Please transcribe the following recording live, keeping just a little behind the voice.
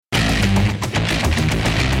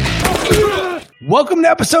Welcome to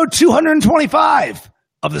episode 225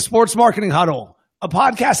 of the Sports Marketing Huddle, a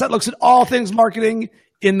podcast that looks at all things marketing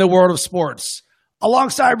in the world of sports.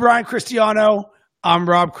 Alongside Brian Cristiano, I'm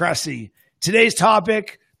Rob Cressy. Today's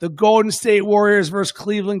topic, the Golden State Warriors versus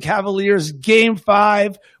Cleveland Cavaliers, Game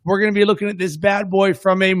 5. We're going to be looking at this bad boy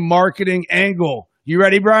from a marketing angle. You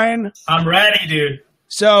ready, Brian? I'm ready, dude.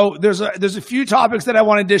 So there's a few topics that I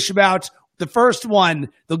want to dish about. The first one,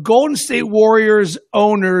 the Golden State Warriors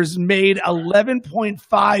owners made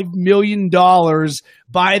 $11.5 million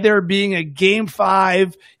by there being a Game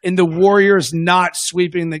 5 and the Warriors not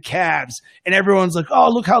sweeping the Cavs. And everyone's like, oh,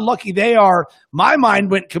 look how lucky they are. My mind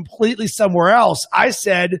went completely somewhere else. I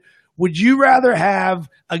said, would you rather have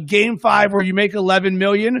a Game 5 where you make $11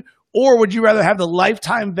 million, or would you rather have the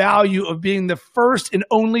lifetime value of being the first and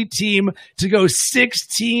only team to go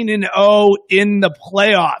 16-0 in the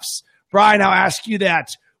playoffs? Brian, I'll ask you that.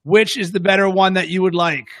 Which is the better one that you would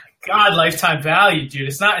like? God, lifetime value, dude.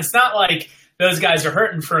 It's not like those guys are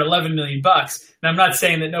hurting for $11 million. And I'm not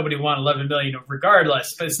saying that nobody want $11 million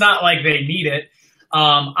regardless, but it's not like they need it.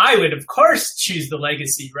 I would, of course, choose the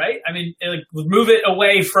legacy, right? I mean, move it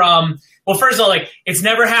away from, well, first of all, it's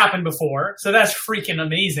never happened before. So that's freaking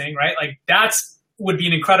amazing, right? Would be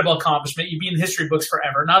an incredible accomplishment. You'd be in the history books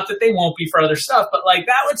forever. Not that they won't be for other stuff, but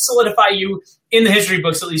that would solidify you in the history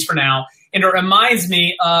books, at least for now. And it reminds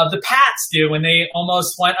me of the Pats, dude, when they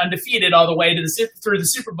almost went undefeated all the way to through the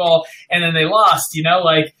Super Bowl, and then they lost.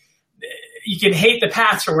 You can hate the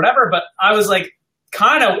Pats or whatever, but I was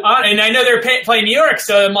kind of on, and I know they're playing New York,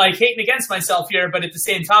 so I'm hating against myself here, but at the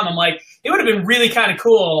same time, I'm it would have been really kind of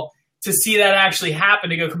cool to see that actually happen,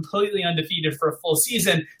 to go completely undefeated for a full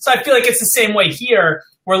season. So I feel like it's the same way here,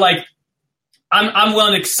 where I'm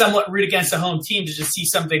willing to somewhat root against a home team to just see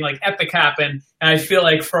something epic happen. And I feel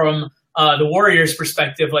like from the Warriors'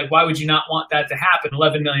 perspective, why would you not want that to happen?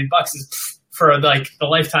 $11 million is for the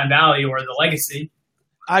lifetime value or the legacy.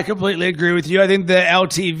 I completely agree with you. I think the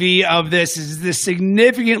LTV of this is the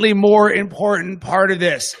significantly more important part of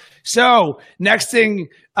this. So next thing,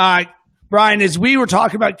 Brian, as we were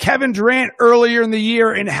talking about Kevin Durant earlier in the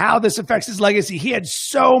year and how this affects his legacy, he had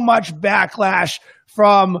so much backlash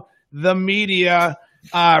from the media,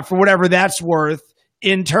 for whatever that's worth,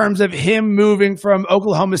 in terms of him moving from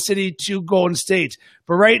Oklahoma City to Golden State.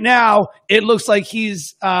 But right now, it looks like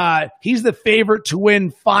he's the favorite to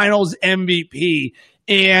win Finals MVP.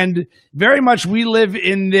 And very much we live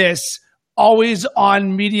in this always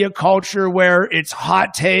on media culture where it's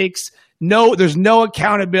hot takes. No, there's no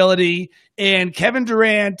accountability. And Kevin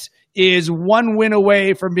Durant is one win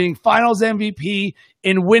away from being Finals MVP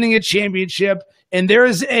and winning a championship. And there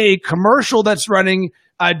is a commercial that's running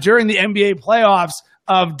during the NBA playoffs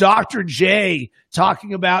of Dr. J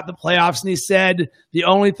talking about the playoffs. And he said, the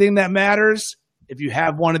only thing that matters, if you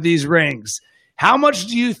have one of these rings. How much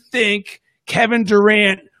do you think Kevin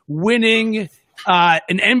Durant winning an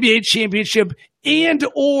NBA championship and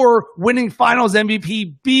or winning Finals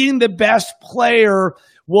MVP, being the best player,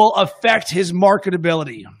 will affect his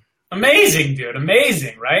marketability? Amazing, dude.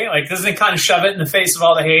 Amazing, right? Doesn't it kind of shove it in the face of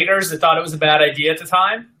all the haters that thought it was a bad idea at the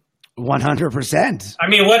time? 100%. I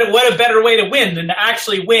mean, what a better way to win than to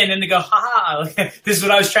actually win and to go, haha, this is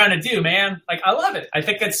what I was trying to do, man. I love it. I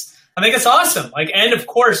think it's awesome. And of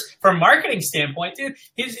course, from a marketing standpoint, dude,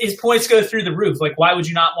 his points go through the roof. Why would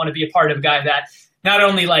you not want to be a part of a guy that not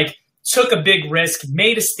only took a big risk,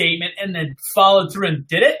 made a statement, and then followed through and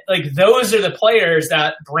did it? Those are the players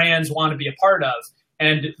that brands want to be a part of,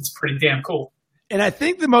 and it's pretty damn cool. And I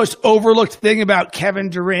think the most overlooked thing about Kevin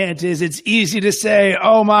Durant is it's easy to say,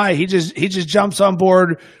 oh my, he just jumps on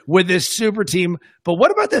board with this super team. But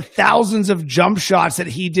what about the thousands of jump shots that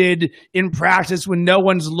he did in practice when no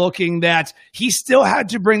one's looking, that he still had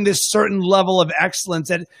to bring this certain level of excellence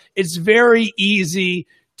that it's very easy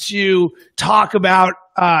to talk about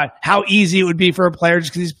how easy it would be for a player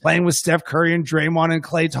just because he's playing with Steph Curry and Draymond and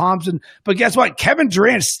Klay Thompson. But guess what? Kevin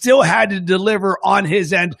Durant still had to deliver on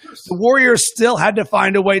his end. The Warriors still had to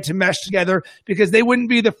find a way to mesh together because they wouldn't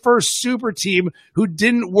be the first super team who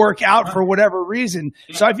didn't work out for whatever reason.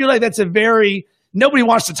 So I feel like that's nobody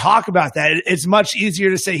wants to talk about that. It's much easier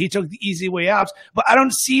to say he took the easy way out, but I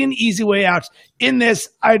don't see an easy way out in this.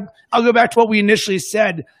 I'll go back to what we initially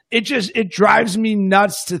said. It drives me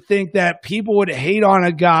nuts to think that people would hate on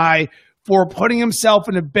a guy for putting himself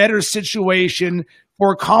in a better situation,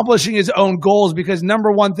 for accomplishing his own goals, because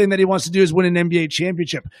number one thing that he wants to do is win an NBA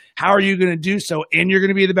championship. How are you going to do so? And you're going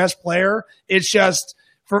to be the best player? It's just,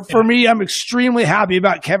 For me, I'm extremely happy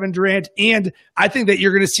about Kevin Durant, and I think that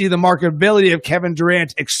you're going to see the marketability of Kevin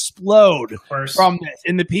Durant explode from this.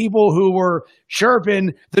 And the people who were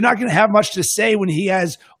chirping, they're not going to have much to say when he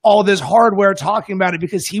has all this hardware talking about it,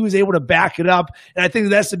 because he was able to back it up. And I think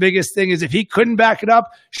that's the biggest thing, is if he couldn't back it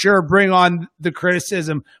up, sure, bring on the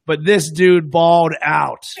criticism. But this dude balled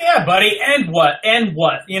out. Yeah, buddy. And what?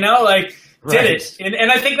 You know, like, did it.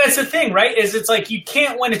 And I think that's the thing, right? Is it's like you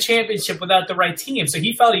can't win a championship without the right team. So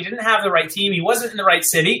he felt he didn't have the right team. He wasn't in the right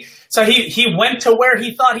city. So he went to where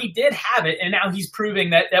he thought he did have it. And now he's proving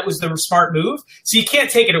that that was the smart move. So you can't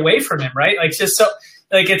take it away from him, right? Like, just so,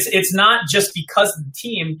 like, it's not just because of the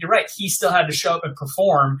team. You're right. He still had to show up and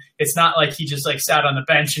perform. It's not like he just like sat on the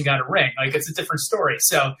bench and got a ring. Like, it's a different story.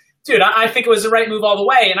 So, dude, I think it was the right move all the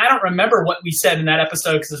way. And I don't remember what we said in that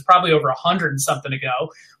episode, because it's probably over 100 and something ago.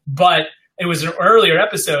 But it was an earlier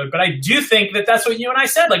episode, but I do think that that's what you and I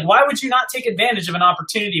said. Like, why would you not take advantage of an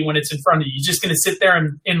opportunity when it's in front of you? You're just going to sit there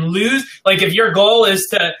and lose? Like, if your goal is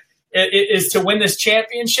to win this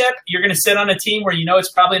championship, you're going to sit on a team where you know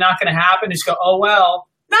it's probably not going to happen. Just go, oh, well.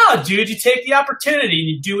 No, dude, you take the opportunity and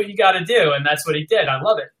you do what you got to do. And that's what he did. I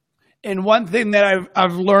love it. And one thing that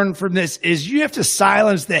I've learned from this is you have to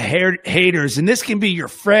silence the haters. And this can be your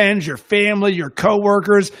friends, your family, your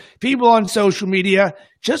coworkers, people on social media.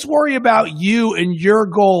 Just worry about you and your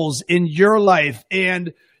goals in your life.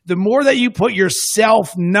 And the more that you put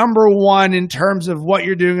yourself number one in terms of what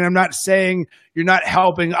you're doing, and I'm not saying you're not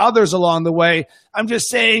helping others along the way. I'm just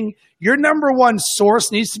saying your number one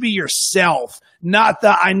source needs to be yourself, not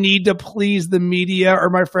that I need to please the media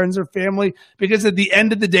or my friends or family, because at the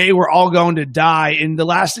end of the day, we're all going to die. And the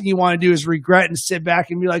last thing you want to do is regret and sit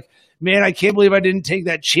back and be like, man, I can't believe I didn't take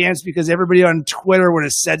that chance because everybody on Twitter would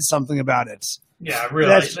have said something about it. Yeah,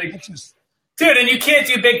 really. Dude, and you can't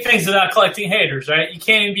do big things without collecting haters, right? You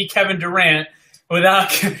can't even be Kevin Durant without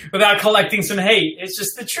collecting some hate. It's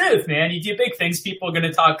just the truth, man. You do big things, people are going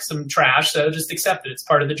to talk some trash, so just accept it. It's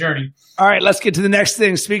part of the journey. All right, let's get to the next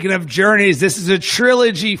thing. Speaking of journeys, this is a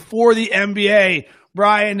trilogy for the NBA.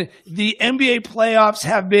 Brian, the NBA playoffs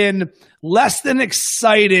have been less than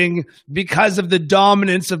exciting because of the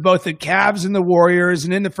dominance of both the Cavs and the Warriors.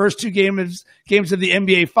 And in the first two games of the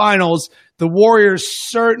NBA Finals, the Warriors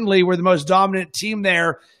certainly were the most dominant team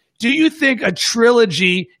there. Do you think a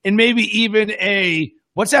trilogy, and maybe even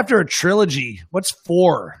what's after a trilogy? What's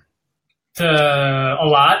four? A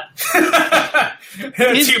lot. Too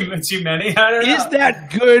many. I don't know. Is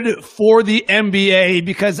that good for the NBA?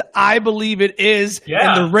 Because I believe it is.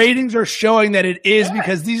 Yeah. And the ratings are showing that it is,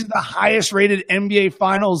 because these are the highest rated NBA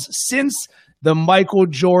finals since the Michael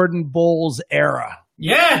Jordan Bulls era.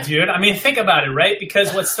 Yeah, dude. I mean, think about it, right?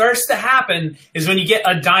 Because what starts to happen is when you get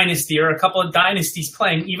a dynasty or a couple of dynasties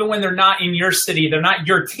playing, even when they're not in your city, they're not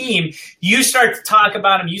your team, you start to talk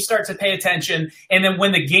about them, you start to pay attention, and then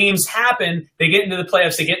when the games happen, they get into the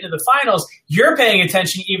playoffs, they get into the finals, you're paying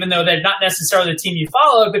attention even though they're not necessarily the team you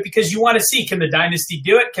follow, but because you want to see, can the dynasty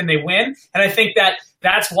do it? Can they win? And I think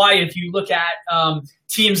that's why if you look at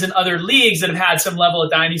teams in other leagues that have had some level of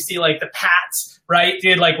dynasty, like the Pats, right,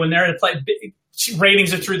 dude, like when they're playing –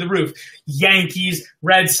 ratings are through the roof. Yankees,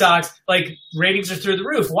 Red Sox, like ratings are through the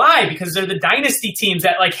roof. Why? Because they're the dynasty teams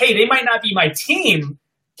that like, hey, they might not be my team,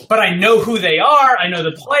 but I know who they are. I know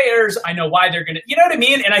the players. I know why they're going to, you know what I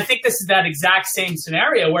mean? And I think this is that exact same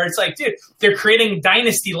scenario where it's like, dude, they're creating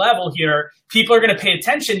dynasty level here. People are going to pay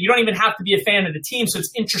attention. You don't even have to be a fan of the team. So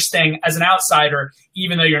it's interesting as an outsider,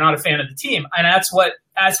 even though you're not a fan of the team. And that's what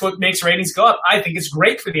makes ratings go up. I think it's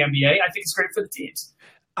great for the NBA. I think it's great for the teams.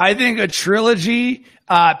 I think a trilogy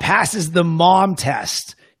passes the mom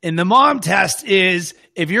test. And the mom test is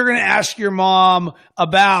if you're going to ask your mom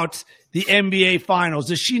about the NBA Finals,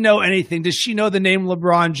 does she know anything? Does she know the name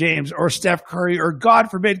LeBron James or Steph Curry or, God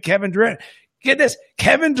forbid, Kevin Durant? Get this,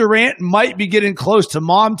 Kevin Durant might be getting close to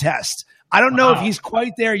mom test. I don't know if he's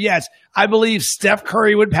quite there yet. I believe Steph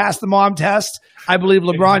Curry would pass the mom test. I believe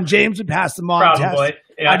LeBron James would pass the mom test.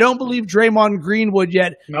 Yeah. I don't believe Draymond Green would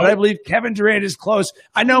yet, but I believe Kevin Durant is close.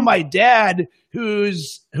 I know my dad, who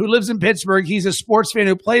lives in Pittsburgh, he's a sports fan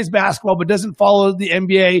who plays basketball but doesn't follow the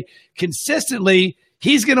NBA consistently.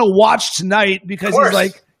 He's going to watch tonight because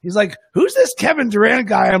he's like, who's this Kevin Durant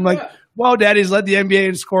guy? I'm like, well, Dad, he's led the NBA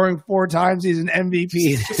in scoring 4 times. He's an MVP.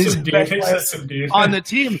 He's the best player on the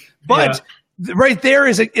team. But right there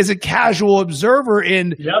is a casual observer,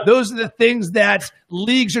 and those are the things that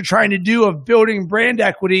leagues are trying to do of building brand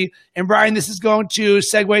equity. And Brian, this is going to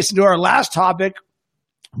segue us into our last topic.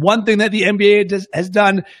 One thing that the NBA has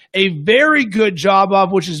done a very good job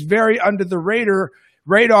of, which is very under the radar,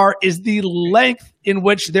 radar is the length in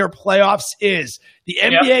which their playoffs is. The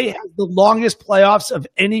NBA has the longest playoffs of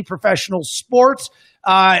any professional sport.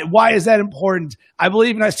 Why is that important? I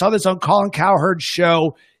believe, and I saw this on Colin Cowherd's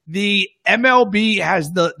show, the MLB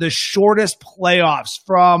has the shortest playoffs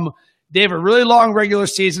they have a really long regular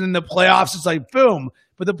season, and the playoffs is like boom.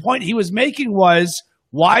 But the point he was making was,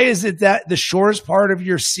 why is it that the shortest part of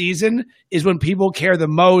your season is when people care the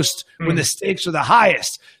most, when the stakes are the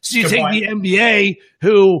highest? So you take the NBA,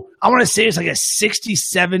 who I want to say it's like a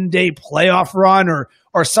 67-day playoff run or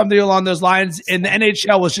something along those lines, and the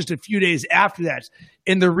NHL was just a few days after that.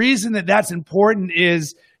 And the reason that that's important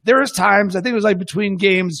is there was times, I think it was like between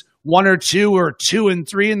games 1 or 2 or 2 and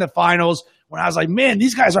 3 in the finals, when I was like, man,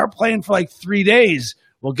 these guys aren't playing for like 3 days.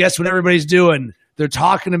 Well, guess what everybody's doing? They're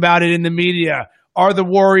talking about it in the media. Are the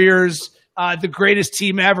Warriors the greatest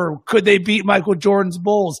team ever? Could they beat Michael Jordan's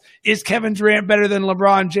Bulls? Is Kevin Durant better than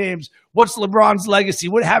LeBron James? What's LeBron's legacy?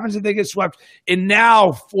 What happens if they get swept? And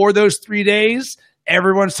now, for those 3 days,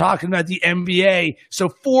 everyone's talking about the NBA. So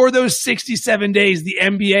for those 67 days, the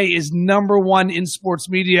NBA is number one in sports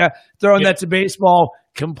media. Throwing that to baseball,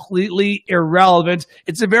 completely irrelevant.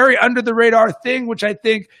 It's a very under-the-radar thing, which I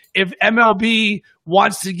think if MLB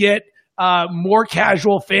wants to get more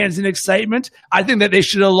casual fans and excitement, I think that they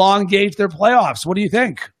should elongate their playoffs. What do you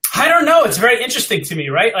think? I don't know. It's very interesting to me,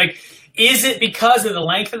 right? Like, is it because of the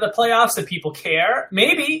length of the playoffs that people care?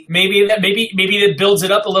 Maybe that builds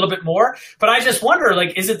it up a little bit more. But I just wonder,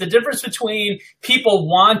 like, is it the difference between people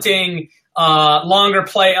wanting longer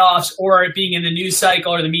playoffs or it being in the news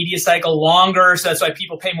cycle or the media cycle longer, so that's why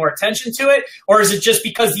people pay more attention to it? Or is it just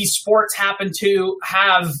because these sports happen to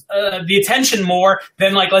have the attention more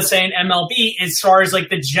than, like, let's say an MLB as far as like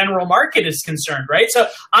the general market is concerned, right? So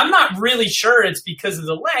I'm not really sure it's because of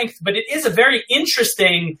the length, but it is a very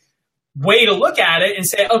interesting way to look at it and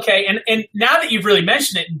say, okay, and now that you've really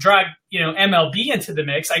mentioned it and dragged, MLB into the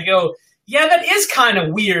mix, I go, yeah, that is kind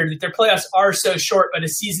of weird that their playoffs are so short, but a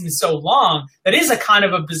season is so long. That is a kind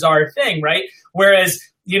of a bizarre thing, right? Whereas,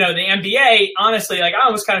 the NBA, honestly, like, I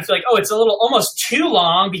almost kind of feel like, oh, it's a little almost too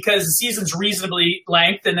long because the season's reasonably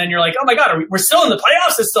length. And then you're like, oh my God, we're still in the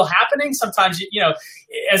playoffs. It's still happening. Sometimes,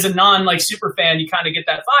 as a super fan, you kind of get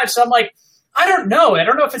that vibe. So I'm like, I don't know. I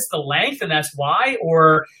don't know if it's the length and that's why,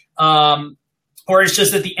 or it's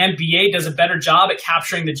just that the NBA does a better job at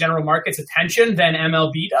capturing the general market's attention than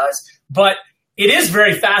MLB does. But it is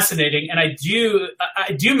very fascinating, and I do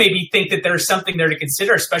maybe think that there's something there to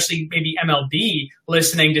consider, especially maybe MLB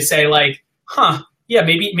listening to say, like,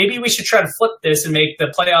 maybe we should try to flip this and make the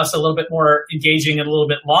playoffs a little bit more engaging and a little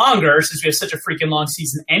bit longer since we have such a freaking long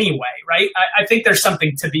season anyway, right? I think there's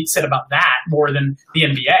something to be said about that more than the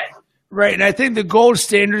NBA. Right, and I think the gold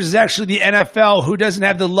standard is actually the NFL, who doesn't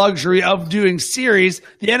have the luxury of doing series.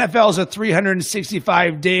 The NFL is a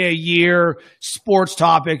 365-day-a-year sports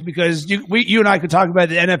topic because you and I could talk about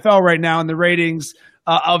the NFL right now and the ratings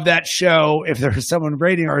of that show, if there was someone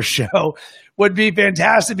rating our show, would be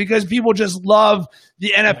fantastic because people just love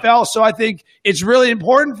the NFL. So I think it's really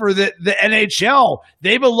important for the NHL.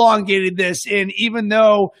 They've elongated this, and even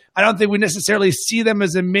though I don't think we necessarily see them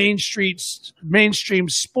as a mainstream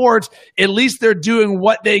sport, at least they're doing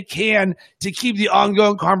what they can to keep the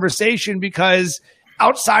ongoing conversation, because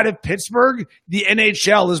outside of Pittsburgh, the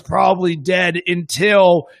NHL is probably dead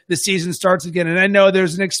until the season starts again. And I know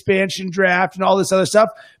there's an expansion draft and all this other stuff,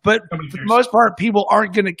 but for the most part, people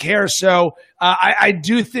aren't going to care. So I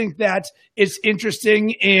do think that it's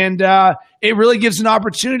interesting, and it really gives an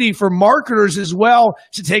opportunity for marketers as well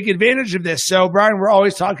to take advantage of this. So, Brian, we're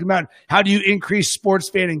always talking about how do you increase sports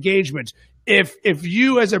fan engagement. If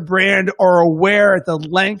you as a brand are aware at the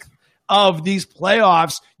length of these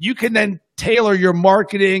playoffs, you can then tailor your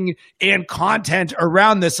marketing and content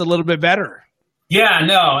around this a little bit better. Yeah,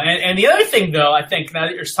 no. And the other thing, though, I think now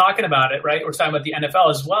that you're talking about it, right, we're talking about the NFL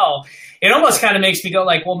as well, it almost kind of makes me go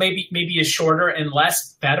like, well, maybe is shorter and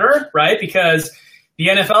less better, right? Because the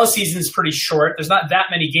NFL season is pretty short. There's not that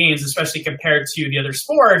many games, especially compared to the other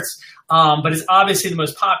sports, but it's obviously the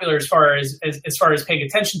most popular as far as paying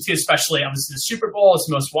attention to, especially obviously the Super Bowl. It's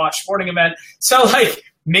the most watched sporting event. So, like,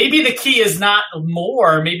 maybe the key is not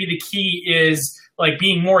more. Maybe the key is like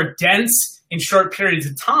being more dense in short periods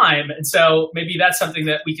of time. And so maybe that's something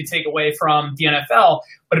that we could take away from the NFL.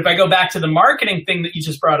 But if I go back to the marketing thing that you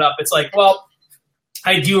just brought up, it's like, well,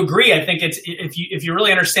 I do agree. I think it's if you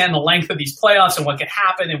really understand the length of these playoffs and what could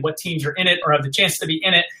happen and what teams are in it or have the chance to be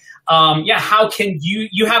in it, how can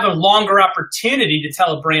you have a longer opportunity to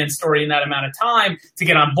tell a brand story in that amount of time, to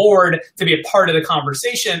get on board, to be a part of the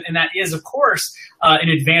conversation. And that is, of course, an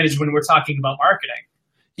advantage when we're talking about marketing.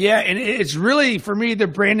 Yeah, and it's really, for me, the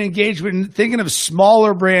brand engagement. Thinking of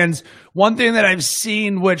smaller brands, one thing that I've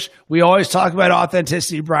seen, which we always talk about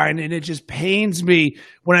authenticity, Brian, and it just pains me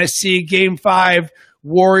when I see Game 5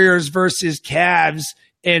 Warriors versus Cavs,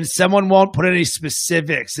 and someone won't put any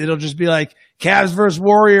specifics. It'll just be like Cavs versus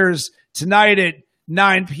Warriors tonight at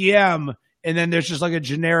 9 p.m., and then there's just like a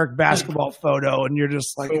generic basketball photo, and you're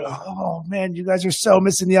just like, oh, man, you guys are so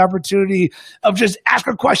missing the opportunity of just ask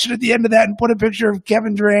a question at the end of that and put a picture of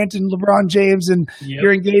Kevin Durant and LeBron James, and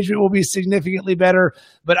your engagement will be significantly better.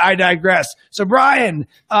 But I digress. So, Brian,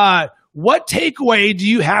 what takeaway do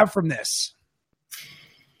you have from this?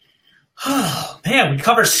 Oh, man, we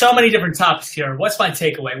cover so many different topics here. What's my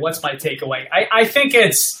takeaway? I think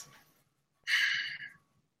it's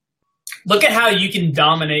look at how you can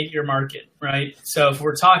dominate your market, right? So if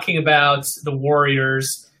we're talking about the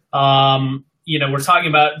Warriors, we're talking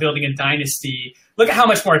about building a dynasty. Look at how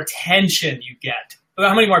much more attention you get. Look at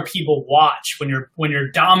how many more people watch when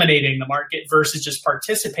you're dominating the market versus just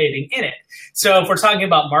participating in it. So if we're talking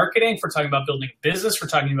about marketing, if we're talking about building a business, we're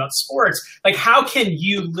talking about sports, like how can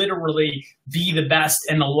you literally be the best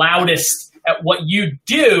and the loudest at what you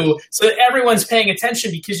do so that everyone's paying attention,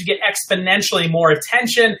 because you get exponentially more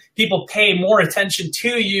attention. People pay more attention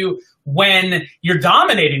to you when you're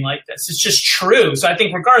dominating like this. It's just true. So I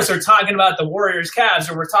think regardless, we're talking about the Warriors,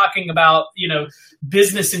 Cavs, or we're talking about,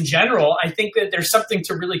 business in general, I think that there's something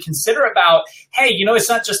to really consider about, hey, it's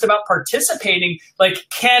not just about participating. Like,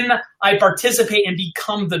 can I participate and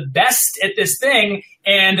become the best at this thing?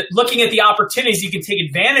 And looking at the opportunities you can take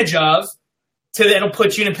advantage of, that'll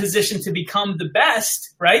put you in a position to become the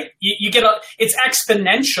best, right? It's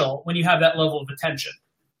exponential when you have that level of attention.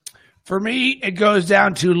 For me, it goes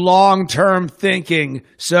down to long-term thinking.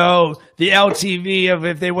 So the LTV of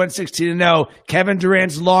if they went 16-0, Kevin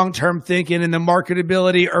Durant's long-term thinking and the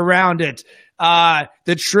marketability around it.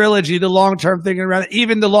 The trilogy, the long-term thinking around it,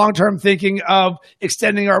 even the long-term thinking of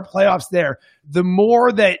extending our playoffs there. The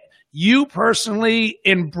more that you personally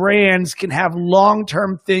in brands can have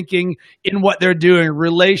long-term thinking in what they're doing,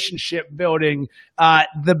 relationship building,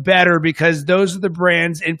 the better, because those are the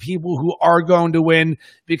brands and people who are going to win,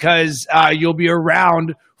 because you'll be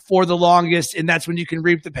around for the longest, and that's when you can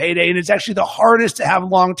reap the payday. And it's actually the hardest to have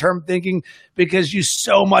long-term thinking because you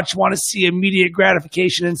so much want to see immediate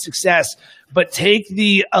gratification and success. But take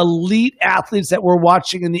the elite athletes that we're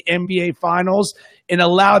watching in the NBA Finals and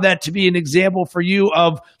allow that to be an example for you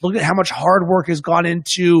of, look at how much hard work has gone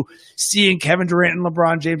into seeing Kevin Durant and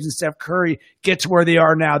LeBron James and Steph Curry get to where they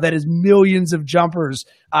are now. That is millions of jumpers.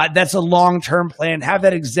 That's a long-term plan. Have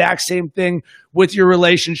that exact same thing with your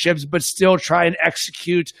relationships, but still try and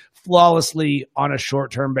execute flawlessly on a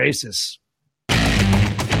short-term basis.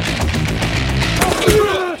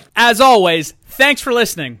 As always, thanks for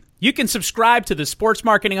listening. You can subscribe to the Sports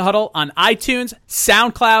Marketing Huddle on iTunes,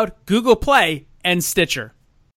 SoundCloud, Google Play, and Stitcher.